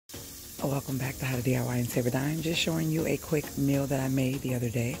Welcome back to How to DIY and Save a Dime. Just showing you a quick meal that I made the other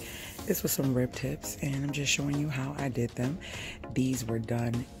day. This was some rib tips, and I'm just showing you how I did them. These were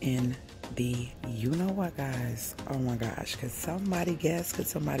done in the, you know what, guys? Oh my gosh, could somebody guess?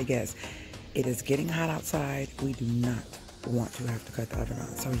 It is getting hot outside. We do not want to have to cut the oven on.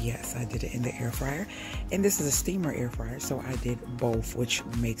 So yes, I did it in the air fryer, and this is a steamer air fryer, so I did both, which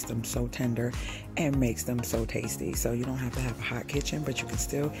makes them so tender and makes them so tasty. So you don't have to have a hot kitchen, but you can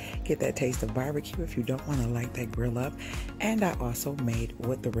still get that taste of barbecue if you don't want to light that grill up. And I also made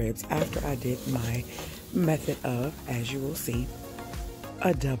with the ribs after I did my method of, as you will see,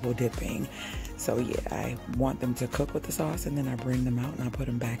 a double dipping. So yeah, I want them to cook with the sauce, and then I bring them out and I put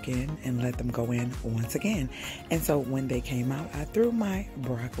them back in and let them go in once again. And so when they came out, I threw my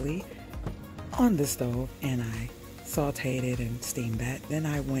broccoli on the stove and I sauteed it and steamed that. Then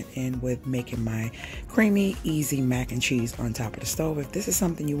I went in with making my creamy, easy mac and cheese on top of the stove. If this is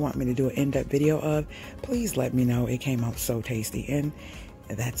something you want me to do an in-depth video of, please let me know. It came out so tasty. And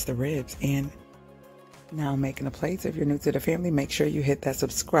that's the ribs. And now making the plates. If you're new to the family, make sure you hit that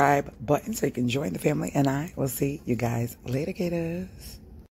subscribe button so you can join the family, and I will see you guys later, gators.